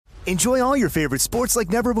Enjoy all your favorite sports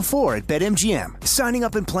like never before at BetMGM. Signing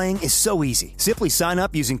up and playing is so easy. Simply sign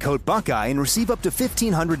up using code Buckeye and receive up to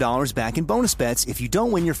 $1,500 back in bonus bets if you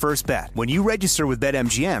don't win your first bet. When you register with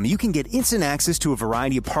BetMGM, you can get instant access to a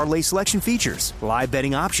variety of parlay selection features, live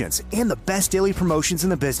betting options, and the best daily promotions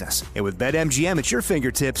in the business. And with BetMGM at your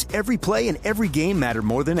fingertips, every play and every game matter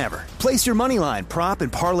more than ever. Place your moneyline, prop,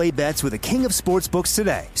 and parlay bets with the king of sportsbooks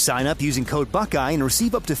today. Sign up using code Buckeye and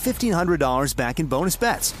receive up to $1,500 back in bonus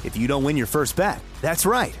bets if you don't win your first bet. That's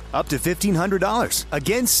right, up to $1,500.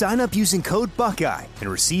 Again, sign up using code Buckeye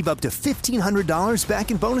and receive up to $1,500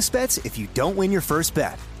 back in bonus bets if you don't win your first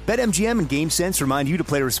bet. BetMGM and GameSense remind you to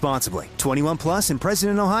play responsibly. 21 plus and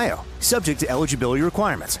present in Ohio. Subject to eligibility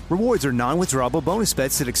requirements. Rewards are non-withdrawable bonus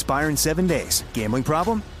bets that expire in 7 days. Gambling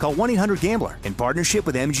problem? Call 1-800-GAMBLER in partnership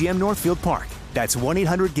with MGM Northfield Park. That's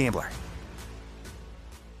 1-800-GAMBLER.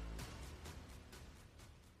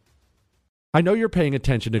 I know you're paying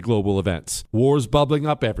attention to global events. Wars bubbling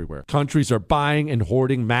up everywhere. Countries are buying and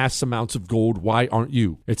hoarding mass amounts of gold. Why aren't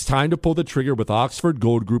you? It's time to pull the trigger with Oxford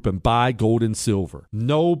Gold Group and buy gold and silver.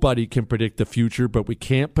 Nobody can predict the future, but we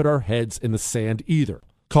can't put our heads in the sand either.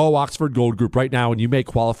 Call Oxford Gold Group right now and you may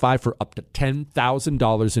qualify for up to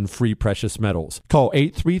 $10,000 in free precious metals. Call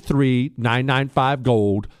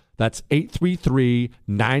 833-995-GOLD. That's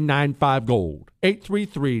 833-995-GOLD.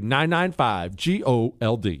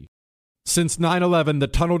 833-995-GOLD. Since 9/11, the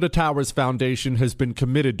Tunnel to Towers Foundation has been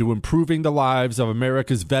committed to improving the lives of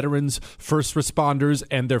America's veterans, first responders,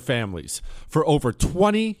 and their families. For over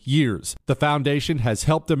 20 years, the foundation has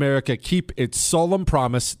helped America keep its solemn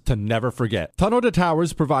promise to never forget. Tunnel to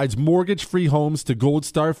Towers provides mortgage-free homes to Gold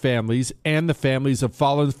Star families and the families of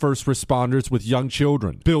fallen first responders with young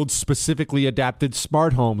children, builds specifically adapted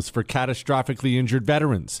smart homes for catastrophically injured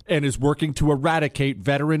veterans, and is working to eradicate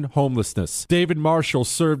veteran homelessness. David Marshall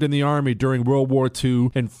served in the Army during World War II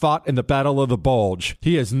and fought in the Battle of the Bulge.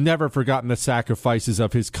 He has never forgotten the sacrifices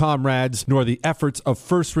of his comrades nor the efforts of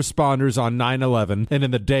first responders on 9/11 and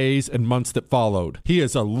in the days and months that followed. He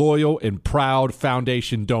is a loyal and proud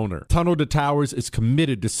foundation donor. Tunnel to Towers is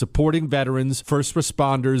committed to supporting veterans, first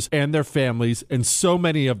responders, and their families, and so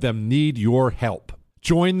many of them need your help.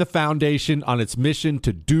 Join the foundation on its mission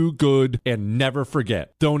to do good and never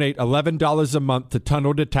forget. Donate $11 a month to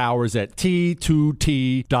Tunnel to Towers at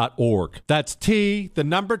T2T.org. That's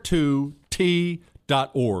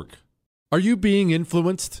T2T.org. Are you being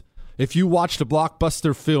influenced? If you watched a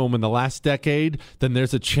blockbuster film in the last decade, then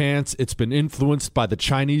there's a chance it's been influenced by the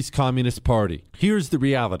Chinese Communist Party. Here's the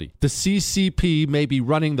reality. The CCP may be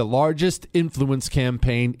running the largest influence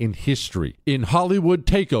campaign in history. In Hollywood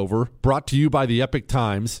Takeover, brought to you by the Epic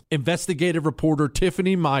Times, investigative reporter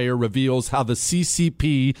Tiffany Meyer reveals how the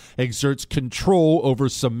CCP exerts control over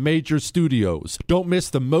some major studios. Don't miss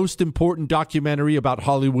the most important documentary about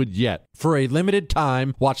Hollywood yet. For a limited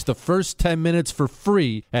time, watch the first 10 minutes for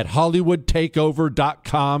free at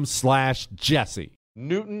HollywoodTakeover.com/Jesse.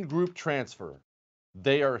 Newton Group Transfer.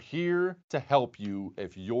 They are here to help you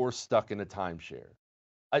if you're stuck in a timeshare.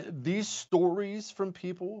 These stories from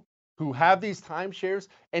people who have these timeshares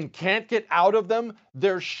and can't get out of them,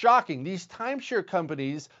 they're shocking. These timeshare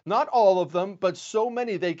companies, not all of them, but so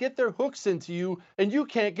many, they get their hooks into you and you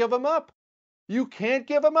can't give them up. You can't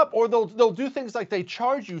give them up. Or they'll do things like they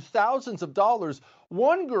charge you thousands of dollars.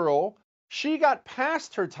 One girl, she got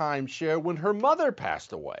past her timeshare when her mother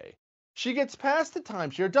passed away. She gets past the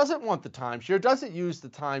timeshare, doesn't want the timeshare, doesn't use the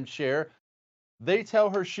timeshare. They tell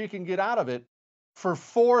her she can get out of it for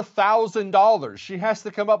 $4,000. She has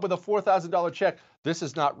to come up with a $4,000 check. This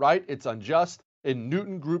is not right. It's unjust. And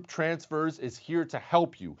Newton Group Transfers is here to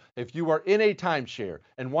help you. If you are in a timeshare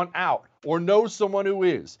and want out or know someone who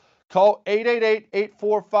is, call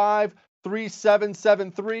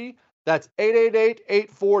 888-845-3773. That's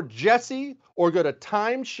 888-84-JESSE, or go to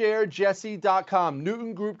timesharejesse.com.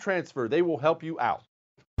 Newton Group Transfer. They will help you out.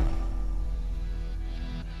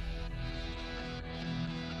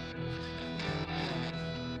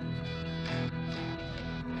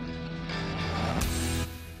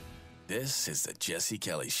 This is the Jesse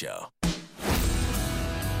Kelly Show.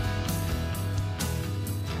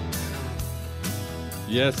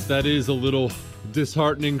 Yes, that is a little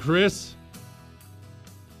disheartening, Chris.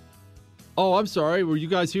 Oh, I'm sorry. Were you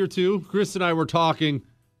guys here too? Chris and I were talking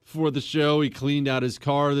before the show. He cleaned out his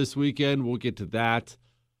car this weekend. We'll get to that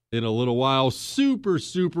in a little while. Super,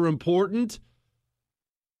 super important.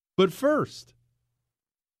 But first,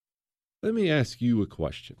 let me ask you a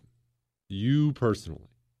question. You personally.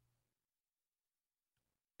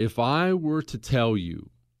 If I were to tell you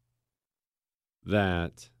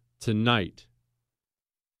that tonight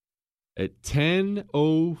at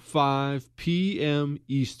 10:05 p.m.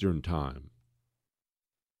 Eastern Time,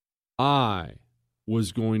 I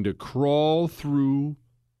was going to crawl through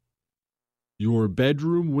your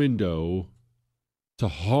bedroom window to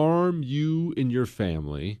harm you and your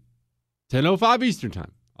family. 10:05 Eastern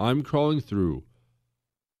Time. I'm crawling through.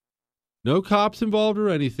 No cops involved or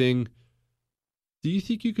anything. Do you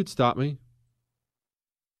think you could stop me?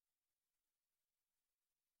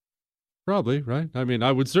 Probably, right? I mean,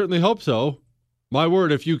 I would certainly hope so. My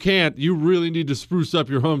word, if you can't, you really need to spruce up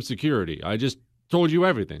your home security. I just told you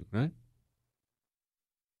everything, right?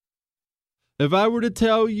 If I were to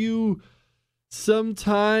tell you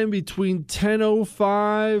sometime between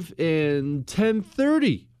 10:05 and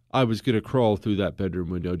 10:30 I was going to crawl through that bedroom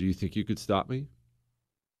window, do you think you could stop me?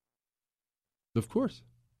 Of course.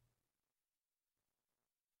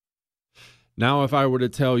 Now, if I were to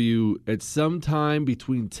tell you at some time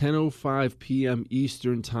between 10:05 p.m.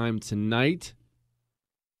 Eastern Time tonight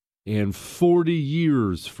and 40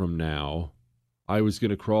 years from now, I was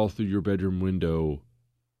going to crawl through your bedroom window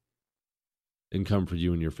and come for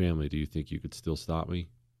you and your family, do you think you could still stop me?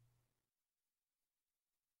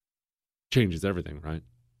 Changes everything, right?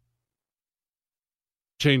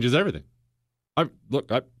 Changes everything.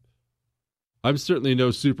 I'm certainly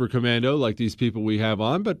no super commando like these people we have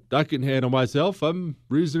on, but I can handle myself. I'm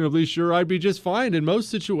reasonably sure I'd be just fine in most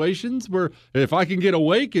situations where if I can get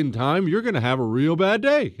awake in time, you're going to have a real bad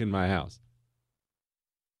day in my house.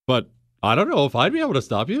 But I don't know if I'd be able to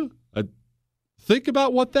stop you. Think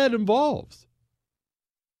about what that involves.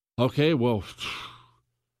 Okay, well,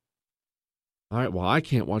 all right, well, I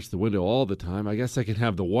can't watch the window all the time. I guess I can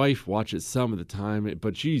have the wife watch it some of the time,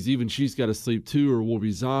 but geez, even she's got to sleep too, or we'll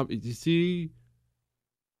be zombies. You see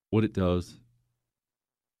what it does?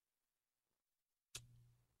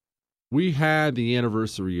 We had the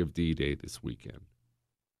anniversary of D-Day this weekend.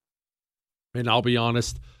 And I'll be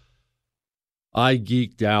honest, I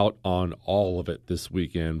geeked out on all of it this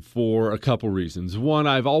weekend for a couple reasons. One,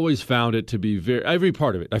 I've always found it to be every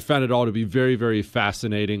part of it, I found it all to be very, very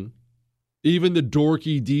fascinating. Even the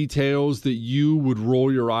dorky details that you would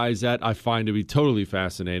roll your eyes at, I find to be totally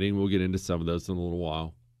fascinating. We'll get into some of those in a little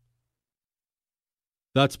while.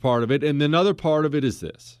 That's part of it. And another part of it is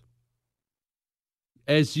this.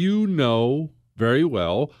 As you know very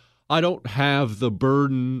well, I don't have the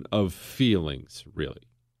burden of feelings, really.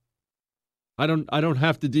 I don't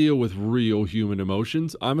have to deal with real human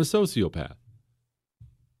emotions. I'm a sociopath.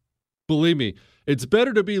 Believe me, it's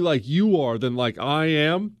better to be like you are than like I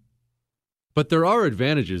am. But there are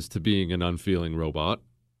advantages to being an unfeeling robot.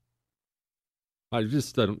 I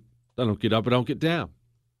don't get up, I don't get down.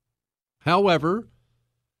 However,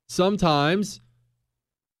 sometimes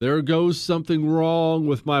there goes something wrong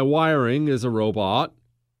with my wiring as a robot,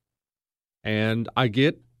 and I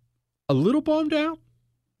get a little bummed out.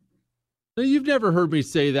 Now, you've never heard me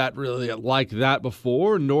say that really like that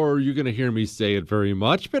before, nor are you going to hear me say it very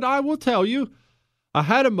much, but I will tell you, I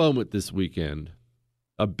had a moment this weekend,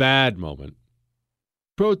 a bad moment.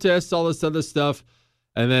 Protests, all this other stuff,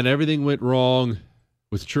 and then everything went wrong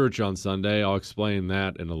with church on Sunday. I'll explain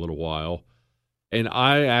that in a little while. And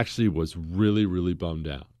I actually was really, really bummed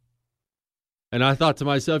out. And I thought to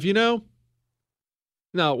myself,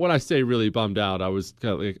 now, when I say really bummed out, I was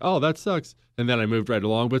kind of like, oh, that sucks. And then I moved right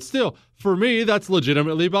along. But still, for me, that's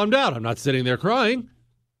legitimately bummed out. I'm not sitting there crying.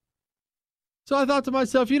 So I thought to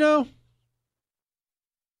myself,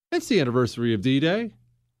 it's the anniversary of D-Day.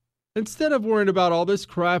 Instead of worrying about all this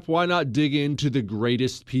crap, why not dig into the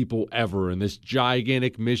greatest people ever in this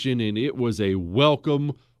gigantic mission? And it was a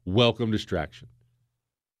welcome distraction.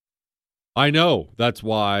 I know that's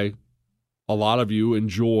why a lot of you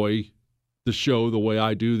enjoy the show the way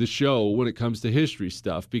I do the show when it comes to history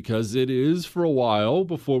stuff, because it is for a while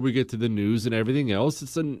before we get to the news and everything else.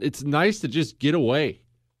 It's nice to just get away.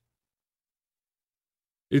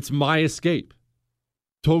 It's my escape.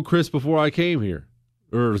 Told Chris before I came here.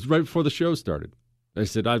 Or it was right before the show started. I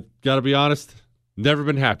said, I've got to be honest, never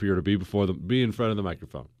been happier to be in front of the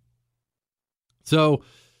microphone. So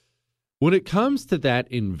when it comes to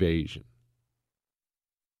that invasion,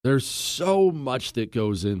 there's so much that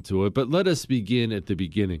goes into it, but let us begin at the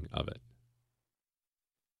beginning of it.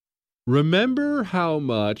 Remember how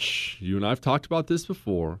much, you and I've talked about this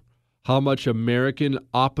before, how much American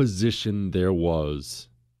opposition there was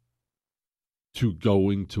to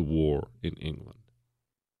going to war in England.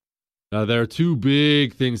 Now, there are two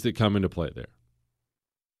big things that come into play there.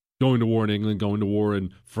 Going to war in England, going to war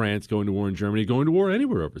in France, going to war in Germany, going to war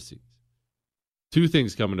anywhere overseas. Two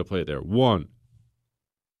things come into play there. One,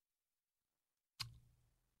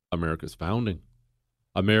 America's founding,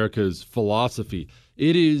 America's philosophy.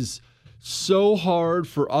 It is so hard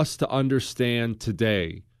for us to understand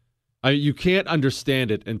today. You can't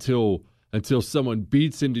understand it until someone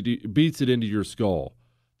beats it into your skull.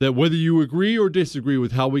 That whether you agree or disagree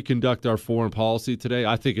with how we conduct our foreign policy today,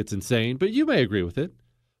 I think it's insane, but you may agree with it.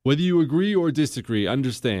 Whether you agree or disagree,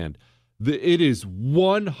 understand that it is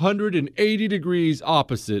 180 degrees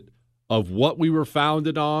opposite of what we were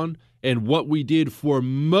founded on and what we did for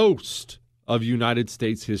most of United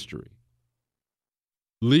States history.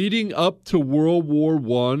 Leading up to World War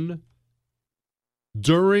I,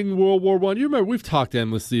 during World War I, you remember we've talked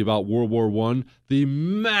endlessly about World War I, the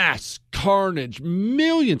mass carnage,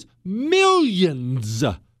 millions,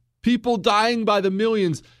 people dying by the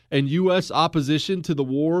millions, and U.S. opposition to the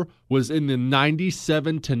war was in the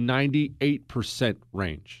 97 to 98%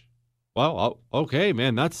 range. Well, okay,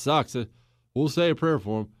 man, that sucks. We'll say a prayer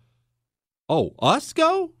for him. Oh, us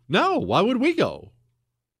go? No, why would we go?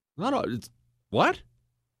 What?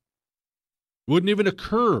 Wouldn't even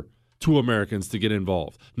occur to Americans to get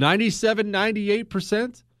involved. 97,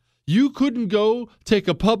 98%? You couldn't go take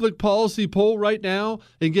a public policy poll right now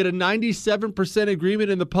and get a 97% agreement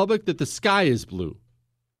in the public that the sky is blue.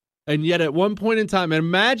 And yet at one point in time,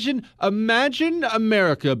 imagine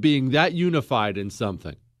America being that unified in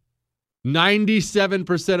something.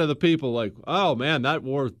 97% of the people like, oh man, that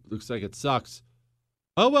war looks like it sucks.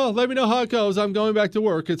 Oh well, let me know how it goes. I'm going back to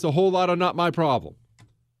work. It's a whole lot of not my problem.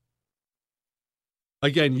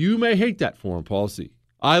 Again, you may hate that foreign policy.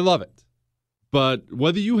 I love it. But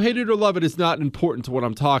whether you hate it or love it is not important to what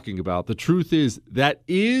I'm talking about. The truth is, that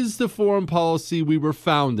is the foreign policy we were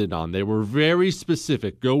founded on. They were very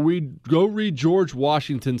specific. Go read George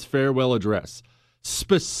Washington's farewell address.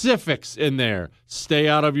 Specifics in there. Stay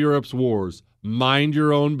out of Europe's wars. Mind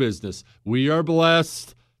your own business. We are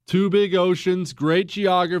blessed. 2 big oceans, great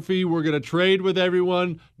geography. We're going to trade with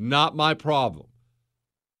everyone. Not my problem.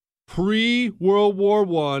 Pre-World War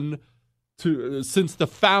I, since the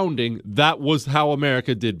founding, that was how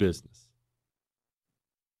America did business.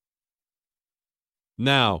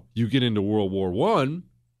 Now, you get into World War I,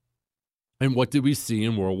 and what did we see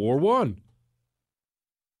in World War I?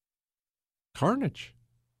 Carnage.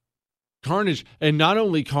 Carnage. And not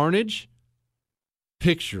only carnage,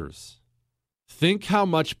 pictures. Think how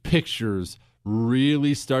much pictures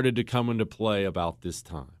really started to come into play about this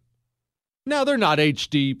time. Now, they're not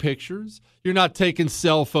HD pictures. You're not taking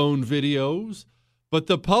cell phone videos. But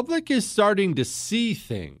the public is starting to see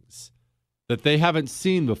things that they haven't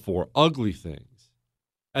seen before, ugly things.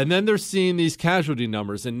 And then they're seeing these casualty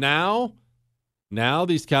numbers. And now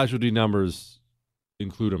these casualty numbers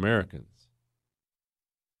include Americans.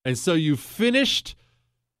 And so you finished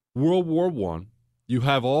World War I. You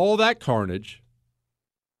have all that carnage.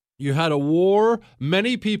 You had a war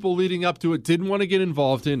many people leading up to it didn't want to get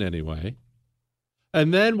involved in anyway.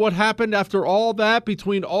 And then what happened after all that,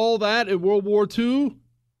 between all that and World War II?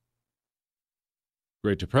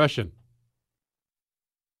 Great Depression.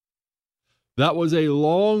 That was a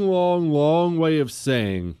long way of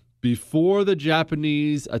saying, before the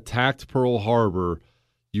Japanese attacked Pearl Harbor,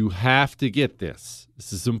 you have to get this.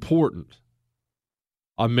 This is important.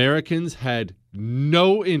 Americans had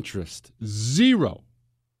no interest, zero,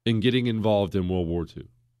 in getting involved in World War II.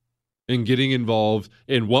 In getting involved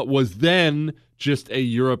in what was then just a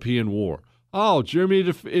European war. Oh,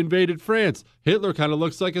 Germany invaded France. Hitler kind of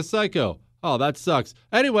looks like a psycho. Oh, that sucks.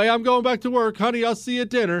 Anyway, I'm going back to work. Honey, I'll see you at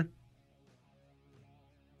dinner.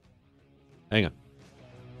 Hang on.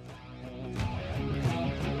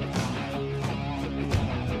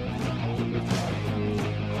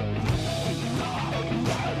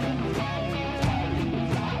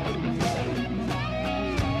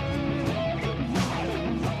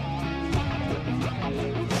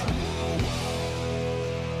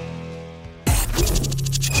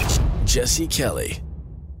 Jesse Kelly.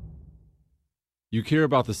 You care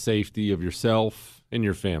about the safety of yourself and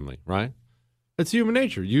your family, right? That's human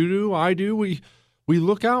nature. You do, I do. We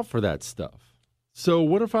look out for that stuff. So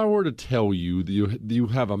what if I were to tell you that you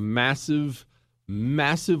have a massive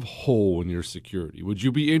hole in your security? Would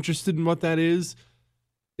you be interested in what that is?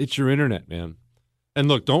 It's your internet, man. And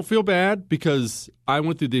look, don't feel bad, because I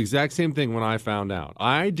went through the exact same thing when I found out.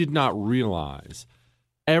 I did not realize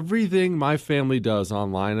everything my family does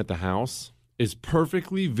online at the house is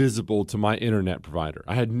perfectly visible to my internet provider.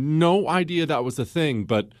 I had no idea that was a thing,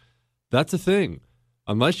 but that's a thing.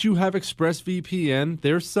 Unless you have ExpressVPN,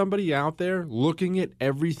 there's somebody out there looking at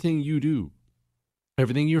everything you do,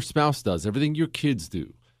 everything your spouse does, everything your kids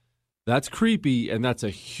do. That's creepy, and that's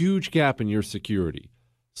a huge gap in your security.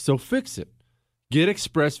 So fix it. Get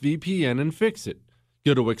ExpressVPN and fix it.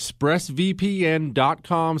 Go to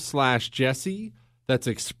expressvpn.com/Jesse. That's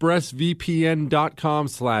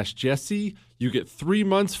expressvpn.com/Jesse. You get 3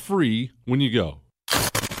 months free when you go.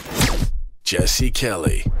 Jesse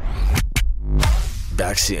Kelly.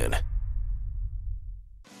 Back soon.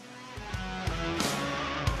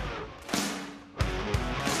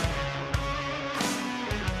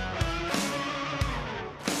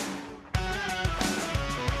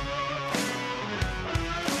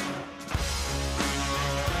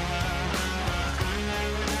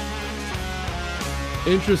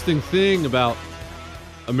 Interesting thing about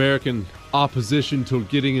American opposition to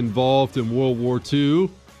getting involved in World War II.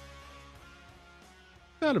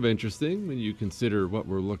 Kind of interesting when you consider what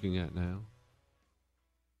we're looking at now.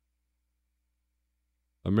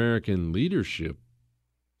 American leadership,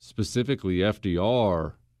 specifically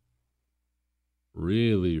FDR,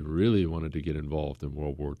 really wanted to get involved in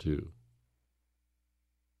World War II.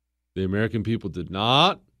 The American people did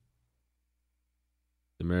not.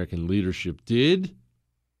 The American leadership did.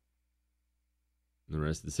 And the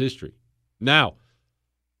rest is history. Now,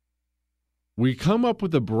 we come up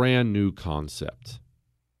with a brand new concept.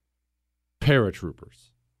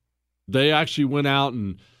 Paratroopers. They actually went out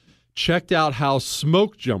and checked out how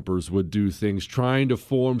smoke jumpers would do things, trying to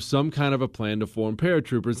form some kind of a plan to form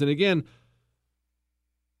paratroopers. And again,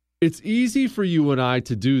 it's easy for you and I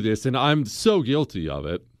to do this, and I'm so guilty of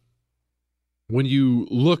it. When you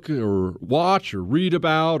look or watch or read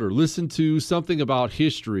about or listen to something about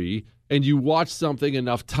history, and you watch something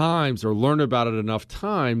enough times or learn about it enough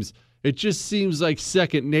times, it just seems like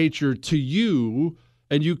second nature to you,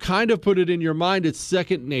 and you kind of put it in your mind it's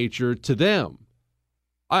second nature to them.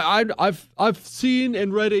 I've seen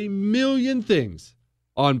and read a million things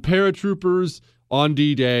on paratroopers on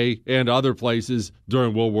D-Day and other places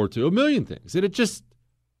during World War II. A million things. And it's just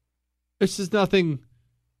nothing.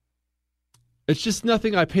 It's just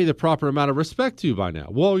nothing I pay the proper amount of respect to by now.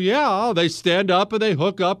 Well, yeah, they stand up and they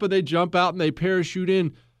hook up and they jump out and they parachute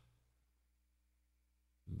in.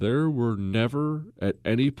 There were never at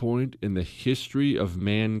any point in the history of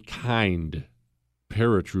mankind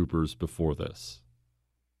paratroopers before this,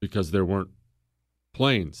 because there weren't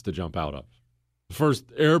planes to jump out of. The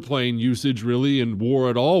first airplane usage really in war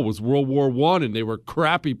at all was World War I, and they were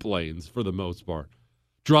crappy planes for the most part,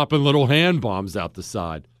 dropping little hand bombs out the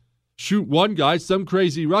side. Shoot one guy, some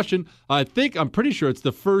crazy Russian. I'm pretty sure it's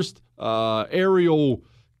the first aerial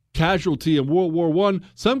casualty in World War I.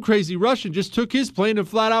 Some crazy Russian just took his plane and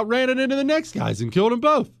flat out ran it into the next guys and killed them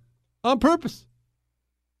both on purpose.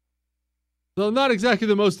 So not exactly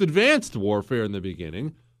the most advanced warfare in the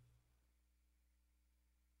beginning.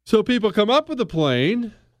 So people come up with a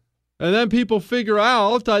plane, and then people figure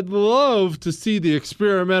out, I'd love to see the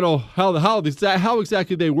experimental, how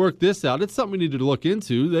exactly they work this out. It's something we need to look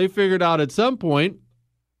into. They figured out at some point,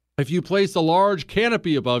 if you place a large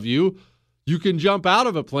canopy above you, you can jump out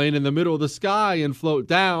of a plane in the middle of the sky and float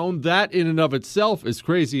down. That in and of itself is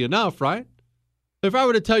crazy enough, right? If I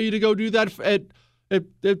were to tell you to go do that at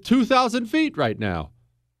 2,000 feet right now,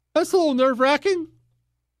 that's a little nerve-wracking,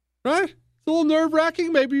 right? It's a little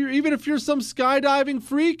nerve-wracking. Maybe even if you're some skydiving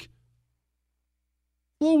freak.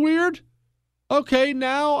 A little weird. Okay,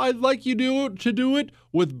 now I'd like you to do it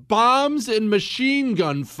with bombs and machine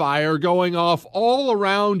gun fire going off all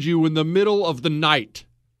around you in the middle of the night,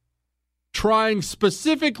 trying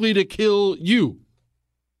specifically to kill you.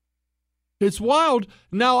 It's wild.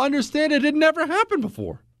 Now understand it had never happened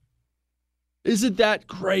before. Isn't that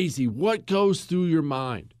crazy? What goes through your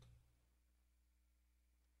mind?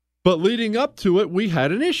 But leading up to it, we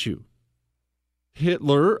had an issue.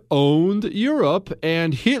 Hitler owned Europe,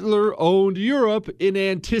 and Hitler owned Europe in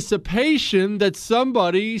anticipation that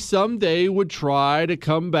somebody someday would try to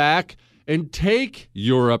come back and take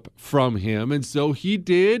Europe from him. And so he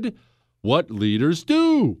did what leaders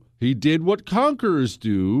do. He did what conquerors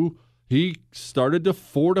do. He started to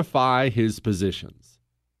fortify his positions.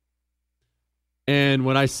 And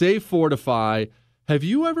when I say fortify, have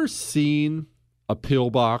you ever seen a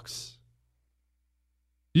pillbox?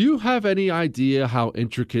 Do you have any idea how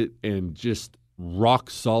intricate and just rock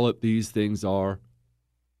solid these things are?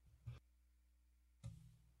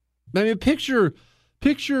 I mean, picture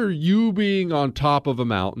you being on top of a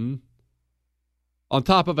mountain, on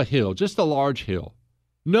top of a hill, just a large hill.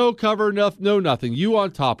 No cover, no nothing. You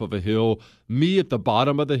on top of a hill, me at the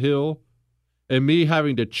bottom of the hill, and me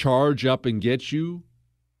having to charge up and get you.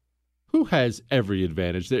 Who has every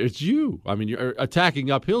advantage there? It's you. I mean, you're attacking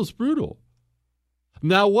uphill is brutal.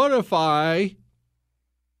 Now, what if I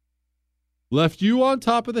left you on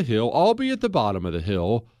top of the hill, I'll be at the bottom of the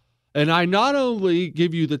hill, and I not only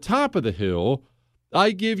give you the top of the hill,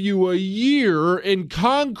 I give you a year in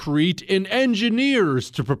concrete and engineers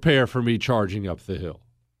to prepare for me charging up the hill.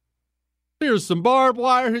 Here's some barbed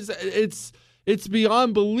wire. It's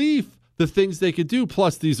beyond belief the things they could do.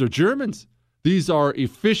 Plus, these are Germans. These are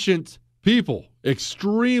efficient people,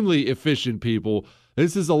 extremely efficient people.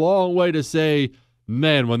 This is a long way to say,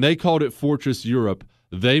 man, when they called it Fortress Europe,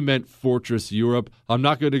 they meant Fortress Europe. I'm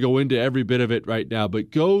not going to go into every bit of it right now,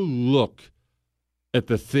 but go look at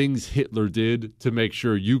the things Hitler did to make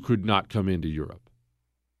sure you could not come into Europe.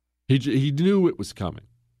 He knew it was coming.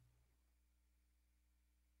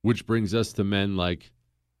 Which brings us to men like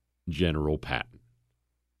General Patton.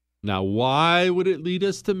 Now, why would it lead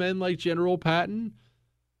us to men like General Patton?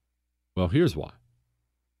 Well, here's why.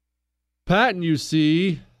 Patton, you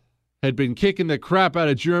see, had been kicking the crap out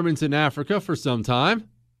of Germans in Africa for some time.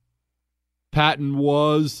 Patton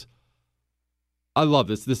was, I love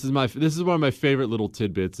this. This is one of my favorite little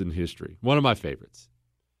tidbits in history. One of my favorites.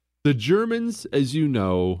 The Germans, as you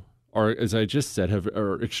know, are, as I just said,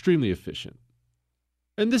 are extremely efficient.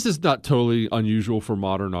 And this is not totally unusual for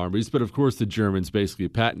modern armies, but of course the Germans basically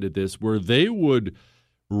patented this, where they would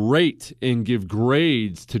rate and give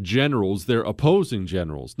grades to generals, their opposing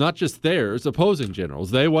generals, not just theirs, opposing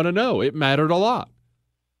generals. They want to know. It mattered a lot.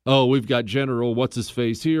 Oh, we've got General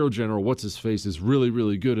What's-His-Face here. General What's-His-Face is really,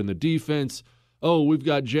 really good in the defense. Oh, we've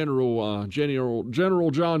got General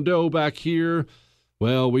John Doe back here.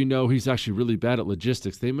 Well, we know he's actually really bad at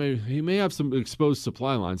logistics. He may have some exposed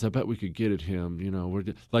supply lines. I bet we could get at him. You know,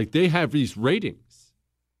 they have these ratings.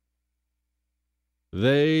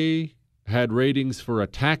 They had ratings for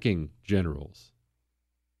attacking generals.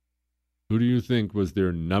 Who do you think was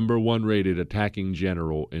their number one rated attacking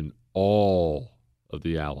general in all of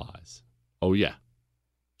the Allies? Oh, yeah,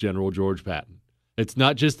 General George Patton. It's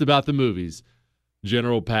not just about the movies.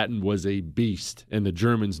 General Patton was a beast, and the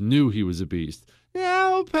Germans knew he was a beast.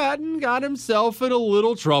 Now, Patton got himself in a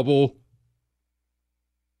little trouble.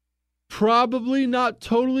 Probably not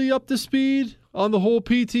totally up to speed on the whole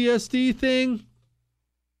PTSD thing.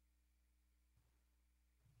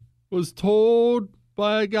 Was told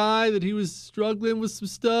by a guy that he was struggling with some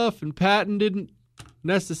stuff, and Patton didn't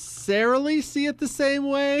necessarily see it the same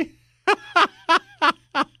way.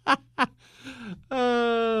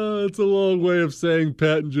 It's a long way of saying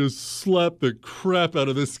Patton just slapped the crap out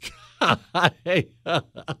of this guy.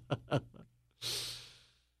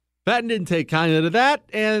 Patton didn't take kindly to that,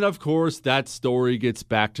 and of course, that story gets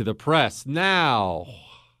back to the press. Now,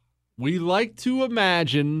 we like to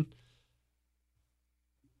imagine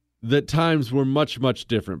that times were much, much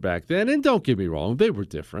different back then, and don't get me wrong, they were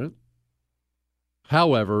different.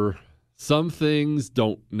 However, some things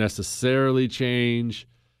don't necessarily change,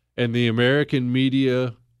 and the American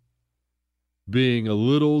media being a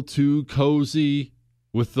little too cozy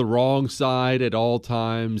with the wrong side at all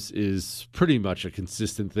times is pretty much a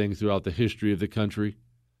consistent thing throughout the history of the country.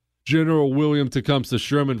 General William Tecumseh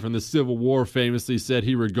Sherman from the Civil War famously said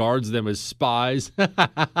he regards them as spies.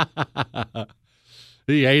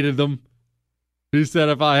 He hated them. He said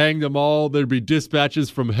if I hanged them all, there'd be dispatches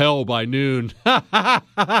from hell by noon.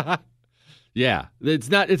 Yeah, this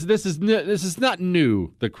is not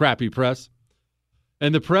new, the crappy press.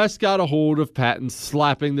 And the press got a hold of Patton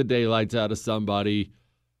slapping the daylights out of somebody.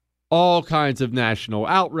 All kinds of national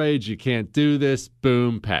outrage. You can't do this.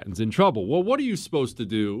 Boom, Patton's in trouble. Well, what are you supposed to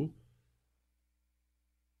do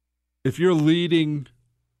if you're leading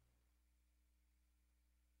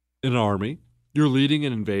an army, you're leading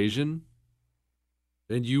an invasion,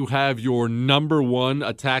 and you have your number one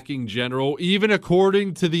attacking general, even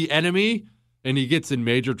according to the enemy, and he gets in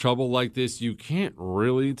major trouble like this? You can't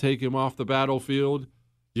really take him off the battlefield.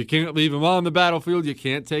 You can't leave him on the battlefield. You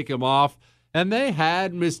can't take him off. And they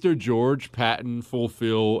had Mr. George Patton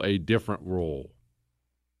fulfill a different role.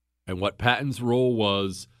 And what Patton's role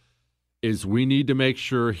was is we need to make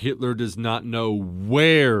sure Hitler does not know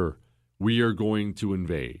where we are going to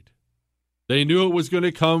invade. They knew it was going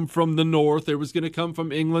to come from the north. It was going to come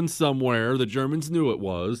from England somewhere. The Germans knew it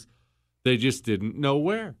was. They just didn't know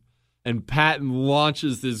where. And Patton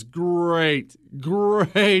launches this great,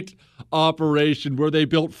 great operation where they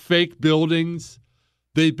built fake buildings.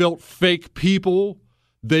 They built fake people.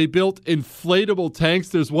 They built inflatable tanks.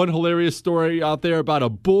 There's one hilarious story out there about a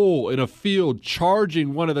bull in a field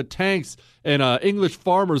charging one of the tanks, and English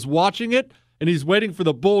farmer's watching it, and he's waiting for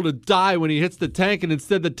the bull to die when he hits the tank, and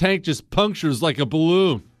instead the tank just punctures like a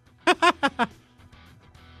balloon.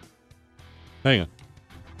 Hang on.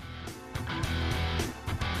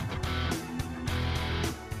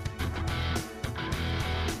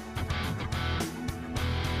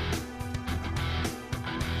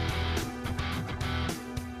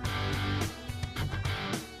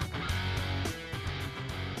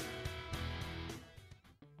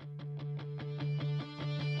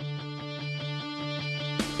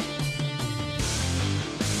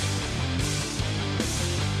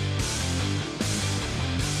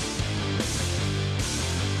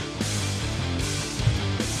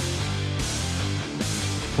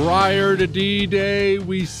 Prior to D-Day,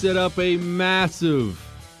 we set up a massive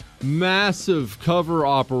cover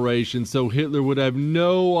operation so Hitler would have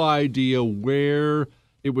no idea where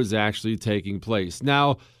it was actually taking place.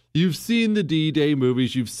 Now, you've seen the D-Day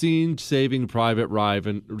movies. You've seen Saving Private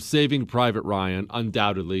Ryan,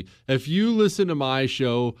 undoubtedly. If you listen to my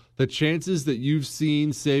show, the chances that you've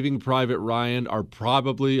seen Saving Private Ryan are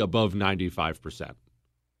probably above 95%.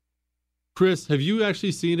 Chris, have you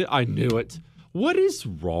actually seen it? I knew it. What is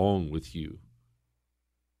wrong with you?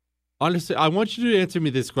 Honestly, I want you to answer me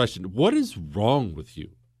this question. What is wrong with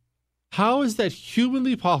you? How is that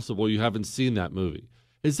humanly possible you haven't seen that movie?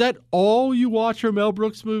 Is that all you watch are Mel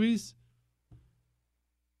Brooks movies?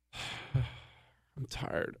 I'm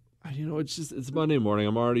tired. It's Monday morning.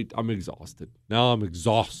 I'm exhausted. Now I'm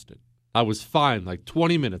exhausted. I was fine like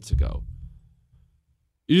 20 minutes ago.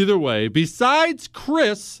 Either way, besides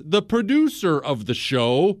Chris, the producer of the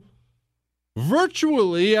show,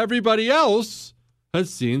 virtually everybody else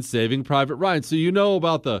has seen Saving Private Ryan. So you know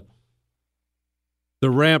about the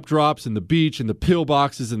ramp drops and the beach and the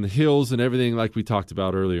pillboxes and the hills and everything like we talked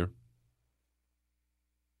about earlier.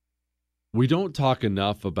 We don't talk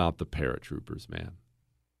enough about the paratroopers, man.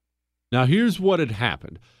 Now, here's what had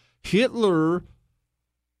happened. Hitler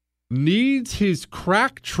needs his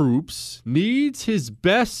crack troops, needs his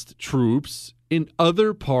best troops in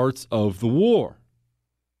other parts of the war.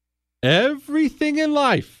 Everything in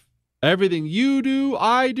life, everything you do,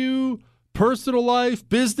 I do, personal life,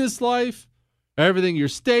 business life, everything your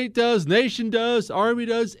state does, nation does, army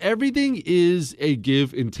does, everything is a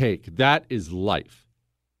give and take. That is life.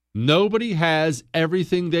 Nobody has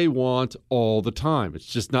everything they want all the time. It's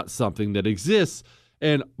just not something that exists.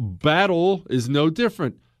 And battle is no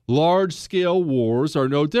different. Large-scale wars are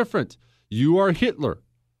no different. You are Hitler.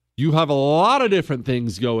 You have a lot of different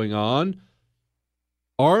things going on.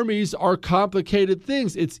 Armies are complicated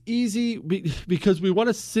things. It's easy because we want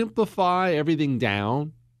to simplify everything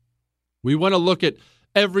down. We want to look at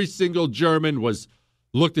every single German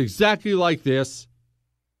looked exactly like this,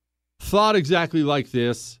 thought exactly like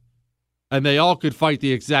this, and they all could fight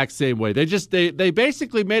the exact same way. They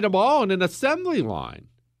basically made them all in an assembly line.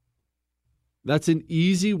 That's an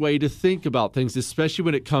easy way to think about things, especially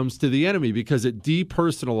when it comes to the enemy, because it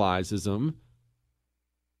depersonalizes them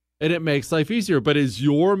and it makes life easier. But is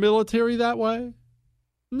your military that way?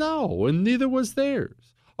 No, and neither was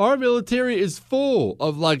theirs. Our military is full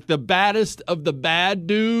of like the baddest of the bad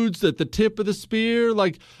dudes at the tip of the spear,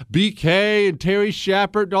 like BK and Terry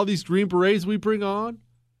Shepard and all these Green Berets we bring on,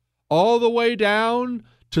 all the way down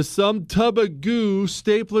to some tub of goo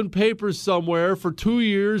stapling papers somewhere for 2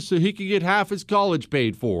 years so he can get half his college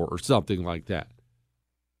paid for or something like that.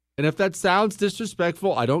 And if that sounds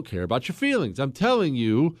disrespectful, I don't care about your feelings. I'm telling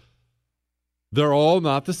you, they're all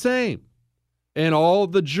not the same. And all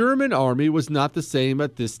the German army was not the same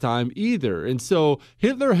at this time either. And so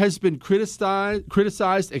Hitler has been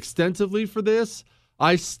criticized extensively for this.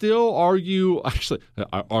 I still argue, actually,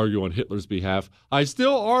 I argue on Hitler's behalf. I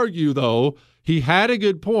still argue, though, he had a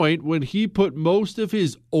good point when he put most of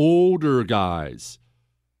his older guys,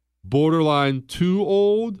 borderline too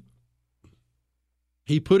old,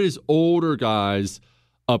 he put his older guys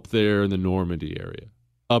up there in the Normandy area,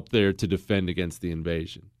 up there to defend against the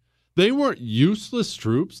invasion. They weren't useless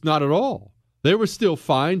troops, not at all. They were still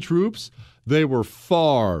fine troops. They were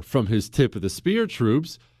far from his tip of the spear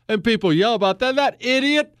troops. And people yell about that. That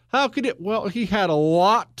idiot, how could it? Well, he had a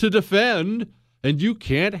lot to defend. And you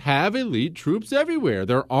can't have elite troops everywhere.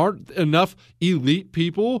 There aren't enough elite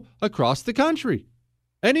people across the country.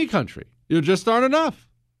 Any country. There just aren't enough.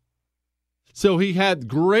 So he had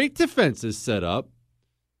great defenses set up.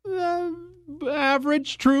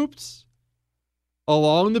 Average troops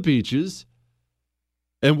along the beaches.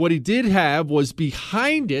 And what he did have was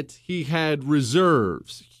behind it, he had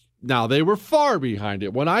reserves. Now, they were far behind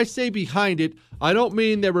it. When I say behind it, I don't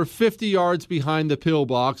mean they were 50 yards behind the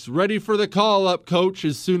pillbox, ready for the call-up, coach,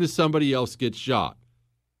 as soon as somebody else gets shot.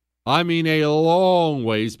 I mean a long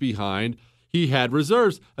ways behind. He had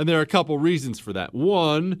reserves, and there are a couple reasons for that.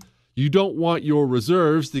 One, you don't want your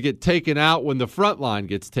reserves to get taken out when the front line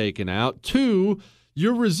gets taken out. Two,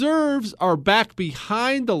 your reserves are back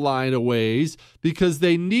behind the line a ways because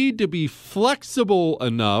they need to be flexible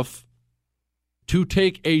enough to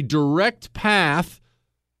take a direct path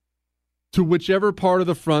to whichever part of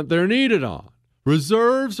the front they're needed on.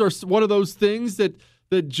 Reserves are one of those things that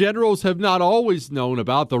generals have not always known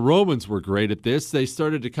about. The Romans were great at this. They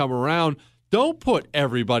started to come around. Don't put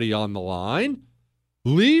everybody on the line.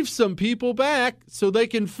 Leave some people back so they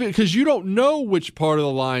can fit, because you don't know which part of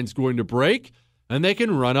the line's going to break, and they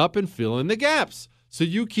can run up and fill in the gaps. So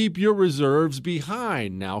you keep your reserves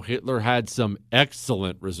behind. Now, Hitler had some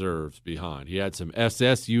excellent reserves behind. He had some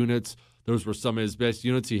SS units. Those were some of his best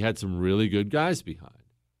units. He had some really good guys behind,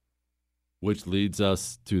 which leads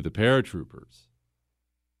us to the paratroopers.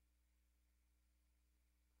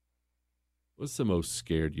 What's the most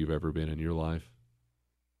scared you've ever been in your life?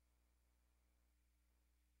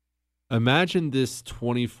 Imagine this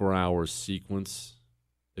 24-hour sequence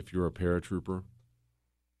if you're a paratrooper.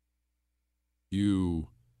 You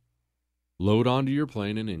load onto your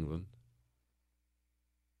plane in England.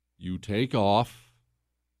 You take off.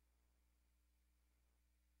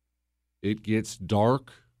 It gets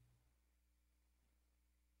dark,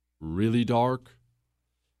 really dark.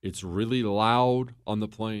 It's really loud on the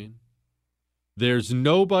plane. There's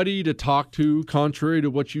nobody to talk to, contrary to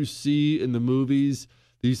what you see in the movies.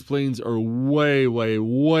 These planes are way, way,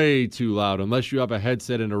 way too loud. Unless you have a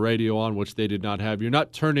headset and a radio on, which they did not have. You're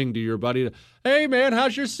not turning to your buddy to, hey, man,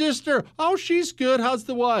 how's your sister? Oh, she's good. How's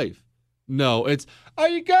the wife? No, it's, are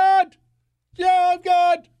you good? Yeah, I'm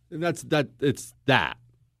good. And it's that.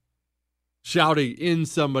 Shouting in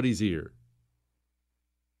somebody's ear.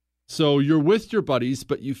 So you're with your buddies,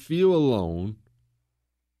 but you feel alone.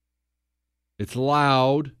 It's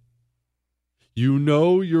loud. You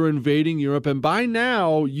know you're invading Europe, and by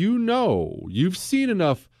now, you know, you've seen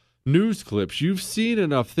enough news clips, you've seen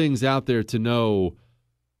enough things out there to know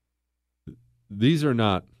these are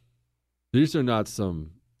not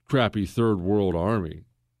some crappy third world army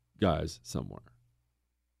guys somewhere.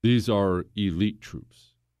 These are elite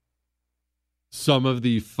troops. Some of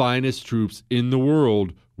the finest troops in the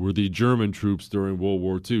world were the German troops during World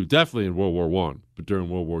War II. Definitely in World War I, but during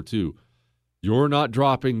World War II. You're not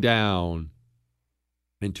dropping down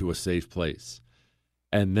into a safe place.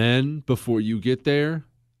 And then, before you get there,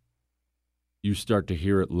 you start to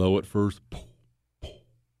hear it low at first.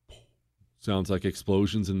 Sounds like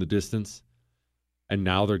explosions in the distance. And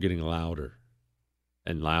now they're getting louder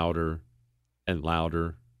and louder and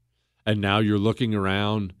louder. And now you're looking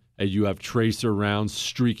around and you have tracer rounds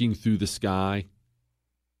streaking through the sky.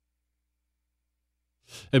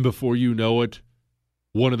 And before you know it,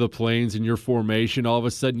 one of the planes in your formation, all of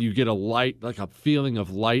a sudden you get a light, like a feeling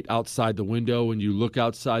of light outside the window, and you look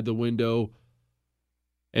outside the window,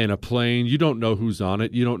 and a plane, you don't know who's on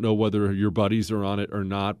it, you don't know whether your buddies are on it or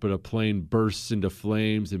not, but a plane bursts into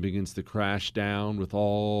flames and begins to crash down with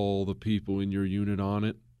all the people in your unit on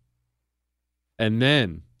it. And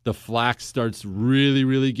then the flak starts really,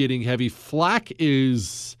 really getting heavy. Flak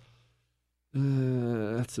is,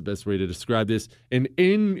 that's the best way to describe this, an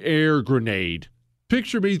in-air grenade.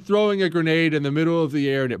 Picture me throwing a grenade in the middle of the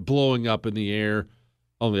air and it blowing up in the air.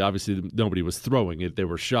 Only obviously nobody was throwing it. They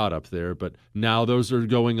were shot up there. But now those are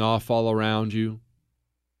going off all around you.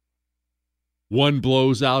 One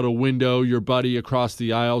blows out a window. Your buddy across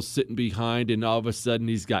the aisle sitting behind, and all of a sudden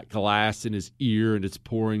he's got glass in his ear and it's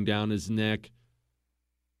pouring down his neck.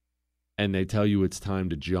 And they tell you it's time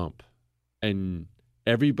to jump. And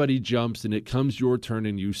everybody jumps and it comes your turn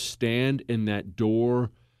and you stand in that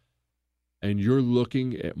door. And you're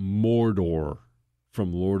looking at Mordor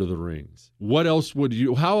from Lord of the Rings. How else would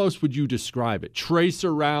you describe it?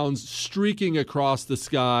 Tracer rounds streaking across the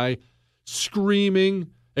sky, screaming,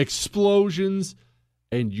 explosions,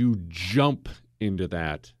 and you jump into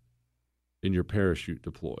that and your parachute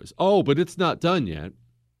deploys. Oh, but it's not done yet.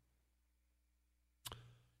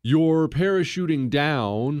 You're parachuting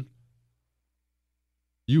down.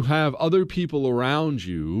 You have other people around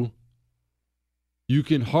you. You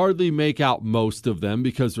can hardly make out most of them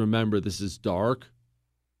because, remember, this is dark.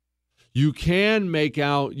 You can make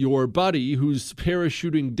out your buddy who's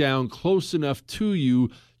parachuting down close enough to you.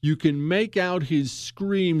 You can make out his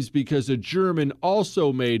screams because a German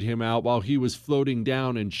also made him out while he was floating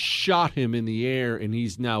down and shot him in the air, and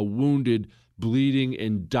he's now wounded, bleeding,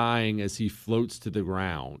 and dying as he floats to the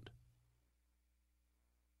ground.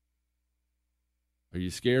 Are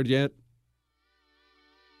you scared yet?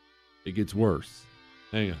 It gets worse.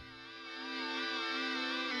 Hang on.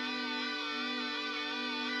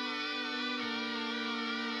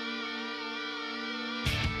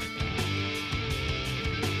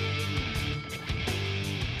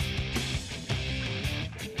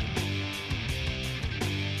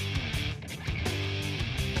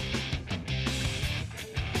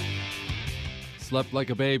 Slept like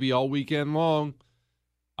a baby all weekend long.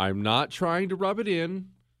 I'm not trying to rub it in.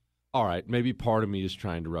 All right, maybe part of me is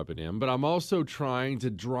trying to rub it in, but I'm also trying to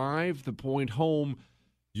drive the point home.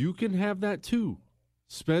 You can have that too.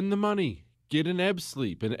 Spend the money. Get an Ebb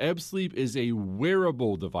Sleep. An Ebb Sleep is a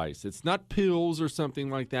wearable device. It's not pills or something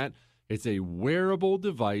like that. It's a wearable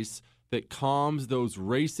device that calms those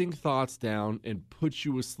racing thoughts down and puts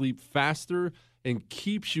you asleep faster and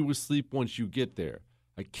keeps you asleep once you get there.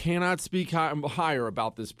 I cannot speak higher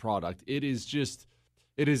about this product. It is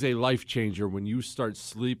a life changer when you start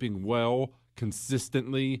sleeping well,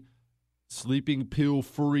 consistently, sleeping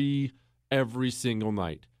pill-free every single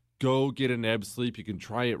night. Go get an Ebb Sleep. You can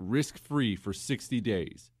try it risk-free for 60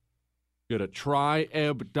 days. Go to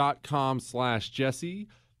tryebb.com/Jesse.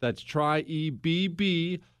 That's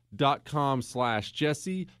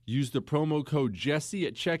tryebb.com/Jesse. Use the promo code Jesse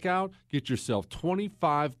at checkout. Get yourself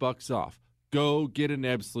 $25 off. Go get an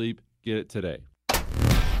Ebb Sleep. Get it today.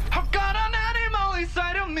 I've got an animal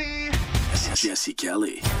inside of me. Jesse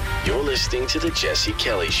Kelly. You're listening to The Jesse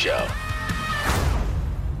Kelly Show.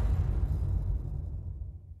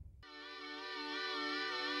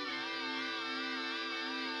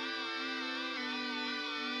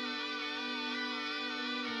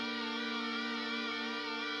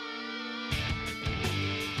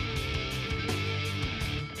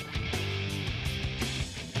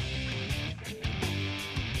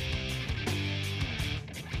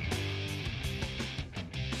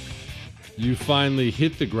 You finally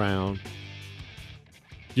hit the ground,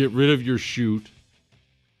 get rid of your chute.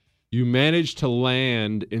 You manage to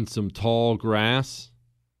land in some tall grass,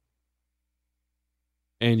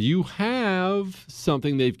 and you have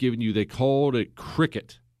something they've given you. They called it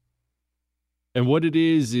cricket. And what it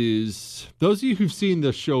is those of you who've seen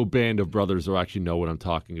the show Band of Brothers will actually know what I'm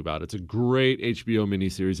talking about. It's a great HBO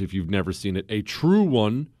miniseries if you've never seen it, a true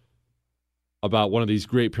one, about one of these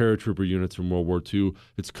great paratrooper units from World War II.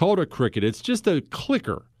 It's called a cricket. It's just a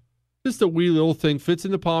clicker. Just a wee little thing, fits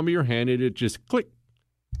in the palm of your hand, and it just click.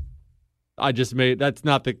 That's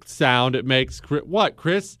not the sound it makes. What,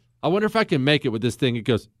 Chris? I wonder if I can make it with this thing. It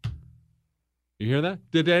goes, you hear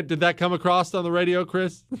that? Did that come across on the radio,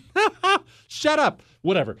 Chris? Shut up.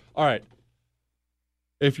 Whatever. All right.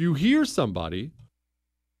 If you hear somebody,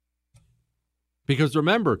 because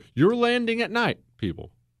remember, you're landing at night,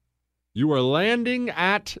 people. You are landing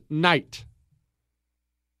at night.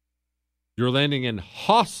 You're landing in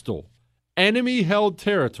hostile, enemy-held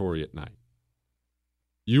territory at night.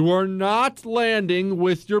 You are not landing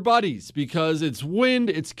with your buddies because it's wind,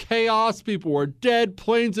 it's chaos, people are dead,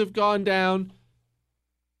 planes have gone down.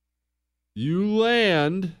 You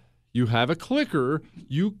land, you have a clicker,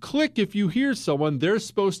 you click if you hear someone, they're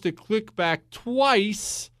supposed to click back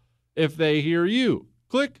twice if they hear you.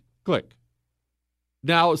 Click, click.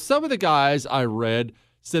 Now, some of the guys I read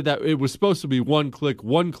said that it was supposed to be one click,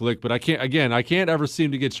 but I can't ever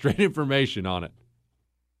seem to get straight information on it.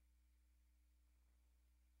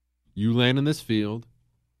 You land in this field.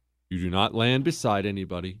 You do not land beside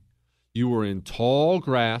anybody. You are in tall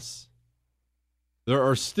grass. There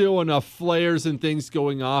are still enough flares and things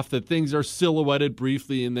going off that things are silhouetted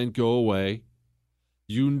briefly and then go away.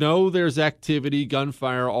 You know there's activity,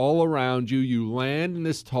 gunfire all around you. You land in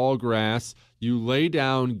this tall grass. You lay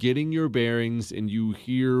down, getting your bearings, and you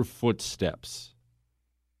hear footsteps.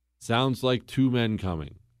 Sounds like two men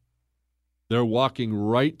coming. They're walking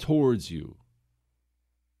right towards you.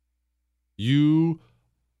 You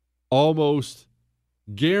almost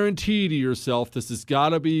guarantee to yourself this has got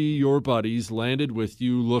to be your buddies landed with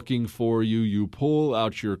you, looking for you. You pull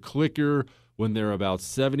out your clicker when they're about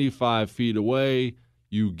 75 feet away.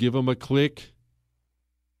 You give them a click,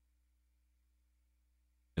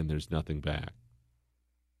 and there's nothing back.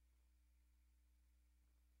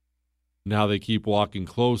 Now they keep walking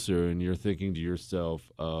closer, and you're thinking to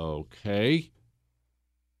yourself, okay,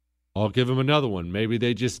 I'll give them another one. Maybe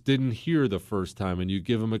they just didn't hear the first time, and you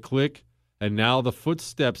give them a click, and now the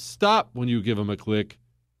footsteps stop when you give them a click,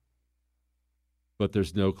 but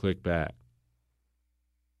there's no click back.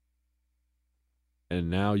 And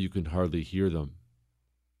now you can hardly hear them.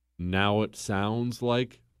 Now it sounds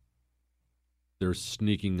like they're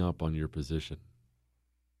sneaking up on your position.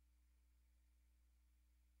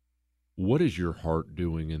 What is your heart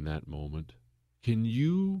doing in that moment? Can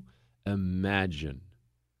you imagine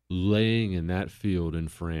laying in that field in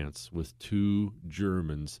France with two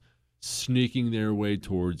Germans sneaking their way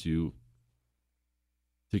towards you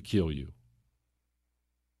to kill you?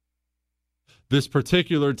 This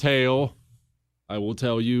particular tale, I will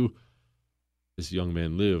tell you, this young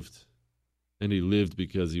man lived. And he lived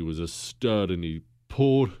because he was a stud and he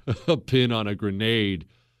pulled a pin on a grenade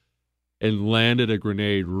and landed a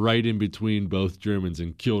grenade right in between both Germans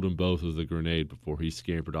and killed them both with a grenade before he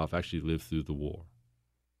scampered off. Actually lived through the war.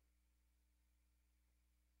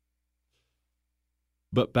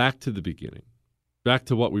 But back to the beginning. Back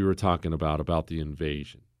to what we were talking about the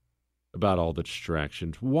invasion, about all the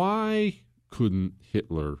distractions. Why couldn't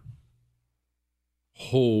Hitler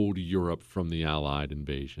hold Europe from the Allied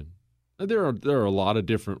invasion? There are a lot of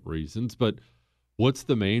different reasons, but what's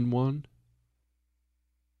the main one?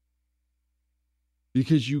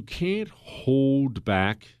 Because you can't hold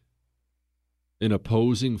back an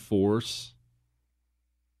opposing force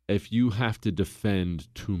if you have to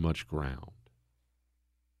defend too much ground.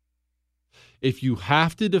 If you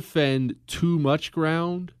have to defend too much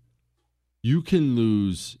ground, you can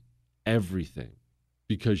lose everything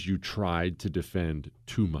because you tried to defend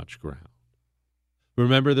too much ground.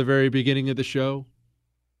 Remember the very beginning of the show?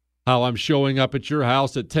 How I'm showing up at your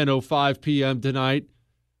house at 10:05 p.m. tonight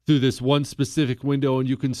through this one specific window and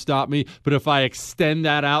you can stop me. But if I extend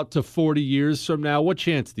that out to 40 years from now, what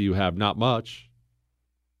chance do you have? Not much.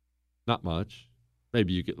 Not much.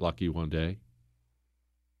 Maybe you get lucky one day.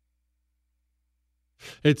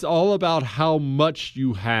 It's all about how much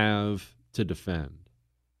you have to defend.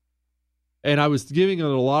 And I was giving it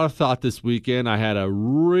a lot of thought this weekend. I had a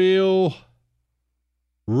real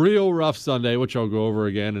rough Sunday, which I'll go over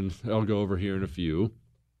again, and I'll go over here in a few.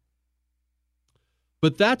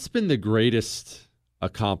 But that's been the greatest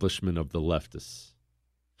accomplishment of the leftists.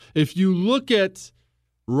 If you look at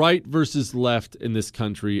right versus left in this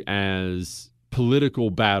country as political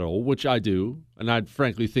battle, which I do, and I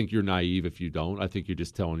frankly think you're naive if you don't. I think you're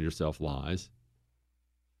just telling yourself lies.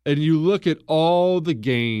 And you look at all the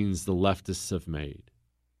gains the leftists have made,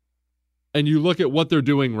 and you look at what they're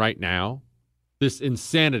doing right now, this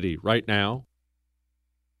insanity right now.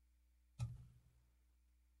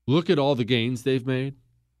 Look at all the gains they've made.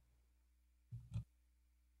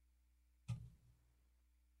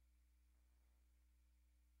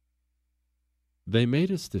 They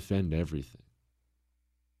made us defend everything.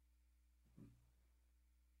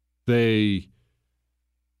 They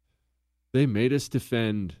made us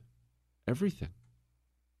defend everything.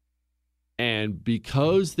 And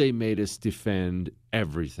because they made us defend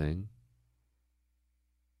everything,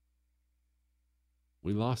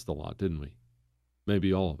 we lost a lot, didn't we?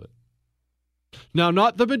 Maybe all of it. Now,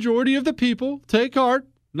 not the majority of the people. Take heart.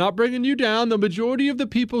 Not bringing you down. The majority of the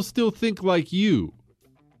people still think like you.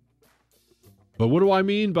 But what do I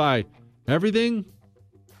mean by everything?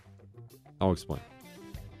 I'll explain.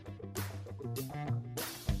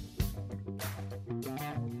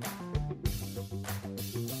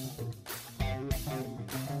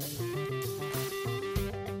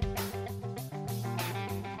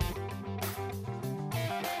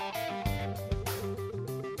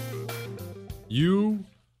 You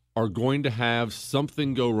are going to have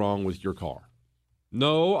something go wrong with your car.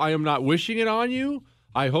 No, I am not wishing it on you.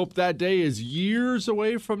 I hope that day is years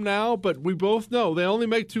away from now, but we both know they only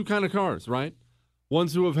make two kind of cars, right?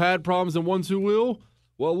 Ones who have had problems and ones who will.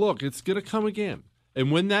 Well, look, it's going to come again.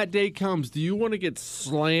 And when that day comes, do you want to get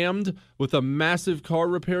slammed with a massive car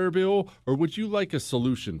repair bill, or would you like a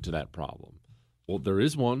solution to that problem? Well, there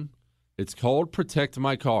is one. It's called Protect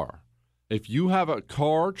My Car. If you have a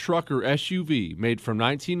car, truck, or SUV made from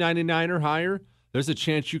 1999 or higher, there's a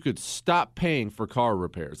chance you could stop paying for car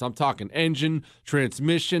repairs. I'm talking engine,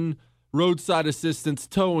 transmission, roadside assistance,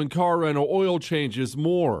 towing, car rental, oil changes,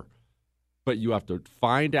 more. But you have to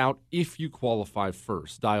find out if you qualify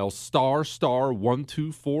first. Dial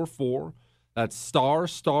 *1244. That's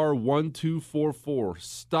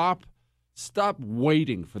 *1244. Stop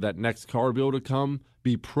waiting for that next car bill to come.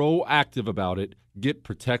 Be proactive about it. Get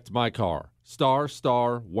Protect My Car.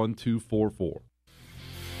 *1244.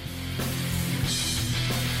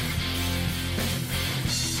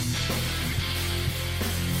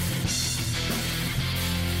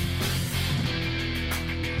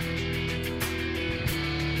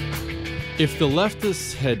 If the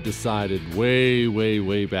leftists had decided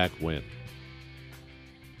way back when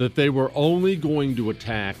that they were only going to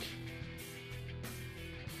attack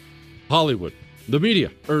Hollywood, the media,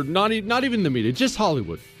 or not even the media, just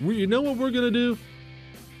Hollywood. You know what we're going to do?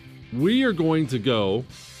 We are going to go,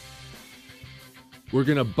 we're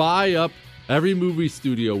going to buy up every movie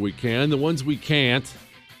studio we can, the ones we can't.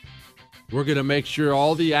 We're going to make sure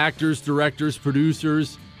all the actors, directors,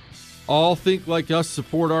 producers all think like us,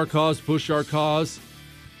 support our cause, push our cause.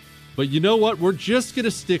 But you know what? We're just going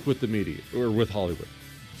to stick with the media, or with Hollywood.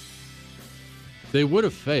 They would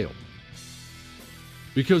have failed.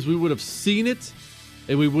 Because we would have seen it,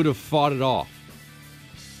 and we would have fought it off.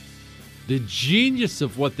 The genius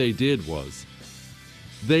of what they did was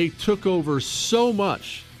they took over so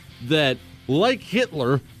much that, like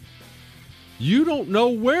Hitler, you don't know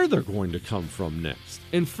where they're going to come from next.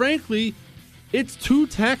 And frankly, it's too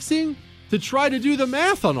taxing to try to do the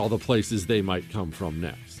math on all the places they might come from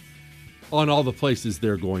next, on all the places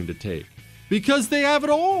they're going to take, because they have it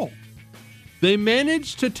all. They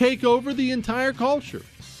managed to take over the entire culture,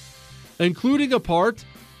 including a part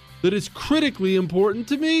that is critically important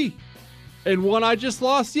to me and one I just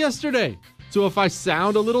lost yesterday. So if I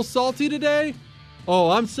sound a little salty today,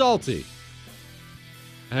 oh, I'm salty.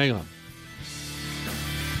 Hang on.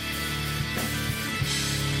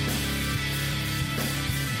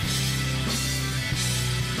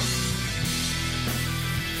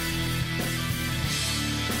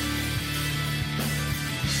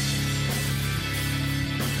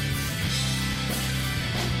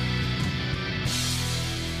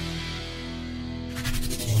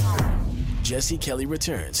 Jesse Kelly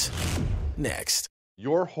returns next.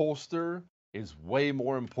 Your holster is way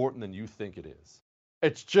more important than you think it is.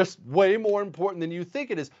 It's just way more important than you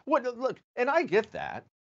think it is. Look, and I get that.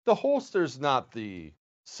 The holster's not the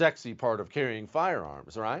sexy part of carrying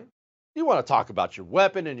firearms, right? You want to talk about your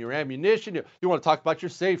weapon and your ammunition. You want to talk about your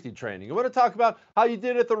safety training. You want to talk about how you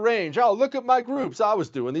did at the range. Oh, look at my groups. I was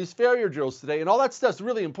doing these failure drills today. And all that stuff's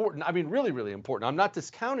really important. I mean, really, really important. I'm not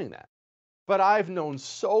discounting that. But I've known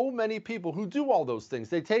so many people who do all those things.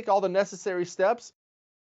 They take all the necessary steps,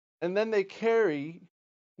 and then they carry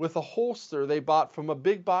with a holster they bought from a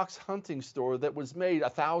big box hunting store that was made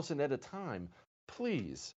 1,000 at a time.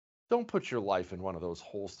 Please, don't put your life in one of those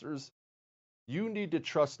holsters. You need to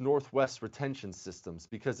trust Northwest Retention Systems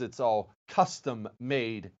because it's all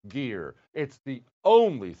custom-made gear. It's the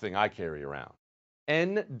only thing I carry around.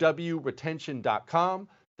 nwretention.com.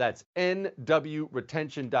 That's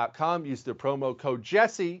nwretention.com. Use the promo code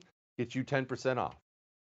Jesse. Get you 10% off.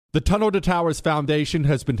 The Tunnel to Towers Foundation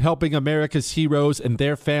has been helping America's heroes and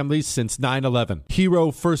their families since 9/11.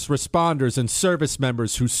 Hero first responders and service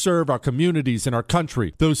members who serve our communities and our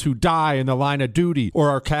country. Those who die in the line of duty or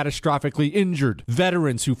are catastrophically injured.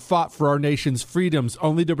 Veterans who fought for our nation's freedoms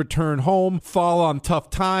only to return home, fall on tough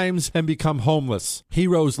times, and become homeless.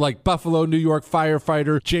 Heroes like Buffalo, New York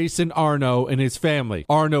firefighter Jason Arno and his family.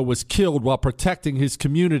 Arno was killed while protecting his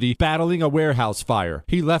community, battling a warehouse fire.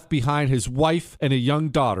 He left behind his wife and a young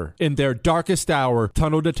daughter. In their darkest hour,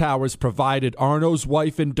 Tunnel to Towers provided Arno's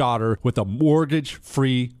wife and daughter with a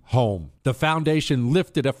mortgage-free home. The foundation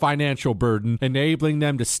lifted a financial burden, enabling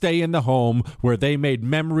them to stay in the home where they made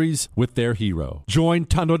memories with their hero. Join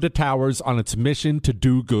Tunnel to Towers on its mission to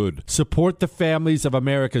do good. Support the families of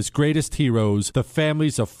America's greatest heroes, the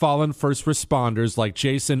families of fallen first responders like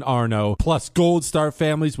Jason Arno, plus Gold Star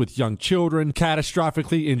families with young children,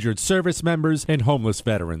 catastrophically injured service members, and homeless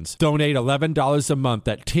veterans. Donate $11 a month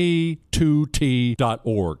at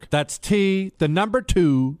T2T.org. That's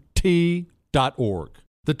T2T.org.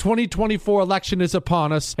 The 2024 election is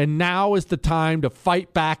upon us, and now is the time to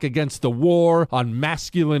fight back against the war on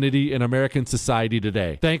masculinity in American society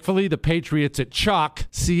today. Thankfully, the patriots at CHOQ,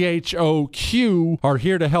 C-H-O-Q, are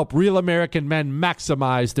here to help real American men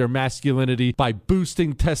maximize their masculinity by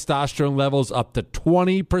boosting testosterone levels up to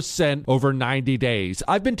 20% over 90 days.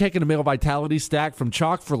 I've been taking a male vitality stack from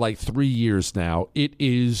CHOQ for like 3 years now. It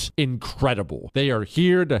is incredible. They are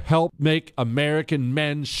here to help make American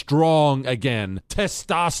men strong again.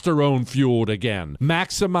 Testosterone fueled again.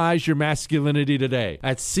 Maximize your masculinity today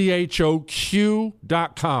at CHOQ.com.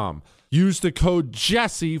 Use the code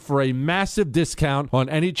Jesse for a massive discount on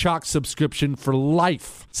any CHOQ subscription for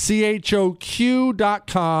life. CHOQ.com,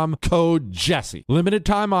 code Jesse. Limited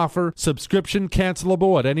time offer. Subscription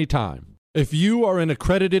cancelable at any time. If you are an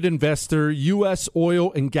accredited investor, U.S.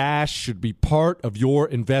 oil and gas should be part of your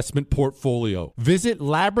investment portfolio. Visit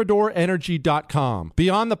LabradorEnergy.com.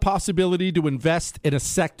 Beyond the possibility to invest in a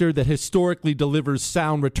sector that historically delivers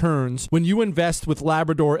sound returns, when you invest with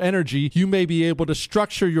Labrador Energy, you may be able to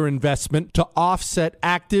structure your investment to offset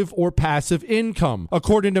active or passive income.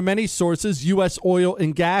 According to many sources, U.S. oil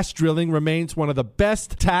and gas drilling remains one of the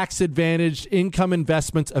best tax-advantaged income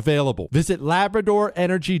investments available. Visit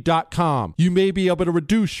LabradorEnergy.com. You may be able to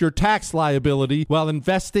reduce your tax liability while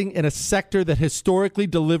investing in a sector that historically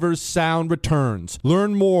delivers sound returns.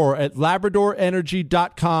 Learn more at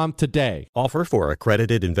LabradorEnergy.com today. Offer for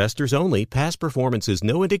accredited investors only. Past performance is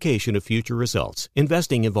no indication of future results.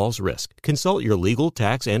 Investing involves risk. Consult your legal,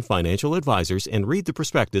 tax, and financial advisors and read the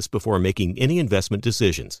prospectus before making any investment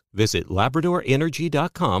decisions. Visit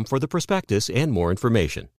LabradorEnergy.com for the prospectus and more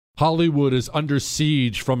information. Hollywood is under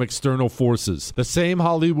siege from external forces. The same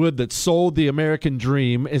Hollywood that sold the American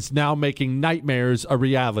dream is now making nightmares a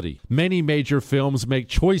reality. Many major films make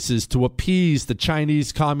choices to appease the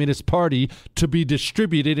Chinese Communist Party to be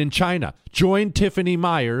distributed in China. Join Tiffany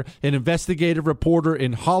Meyer, an investigative reporter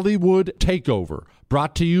in Hollywood Takeover,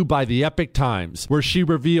 brought to you by the Epic Times, where she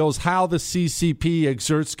reveals how the CCP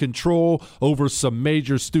exerts control over some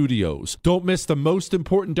major studios. Don't miss the most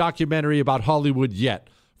important documentary about Hollywood yet.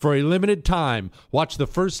 For a limited time, watch the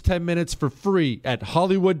first 10 minutes for free at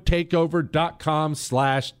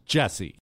hollywoodtakeover.com/Jesse.